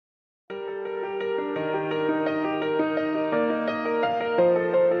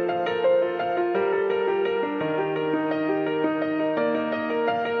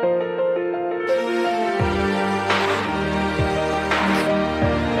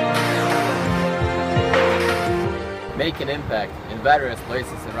make an impact in various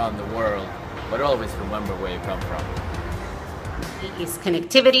places around the world, but always remember where you come from. It's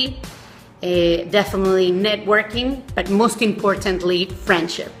connectivity, definitely networking, but most importantly,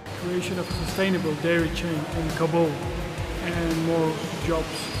 friendship. Creation of a sustainable dairy chain in Kabul and more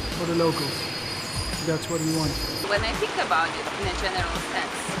jobs for the locals. That's what we want. When I think about it in a general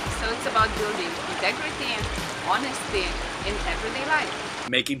sense, so it's about building integrity, honesty in everyday life.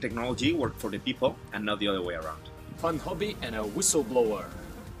 Making technology work for the people and not the other way around. Fun hobby and a whistleblower.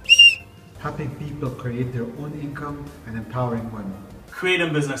 Helping people create their own income and empowering women.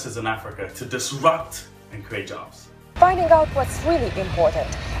 Creating businesses in Africa to disrupt and create jobs. Finding out what's really important,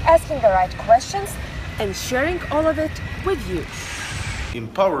 asking the right questions, and sharing all of it with you.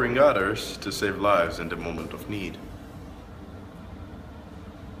 Empowering others to save lives in the moment of need.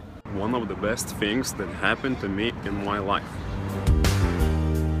 One of the best things that happened to me in my life.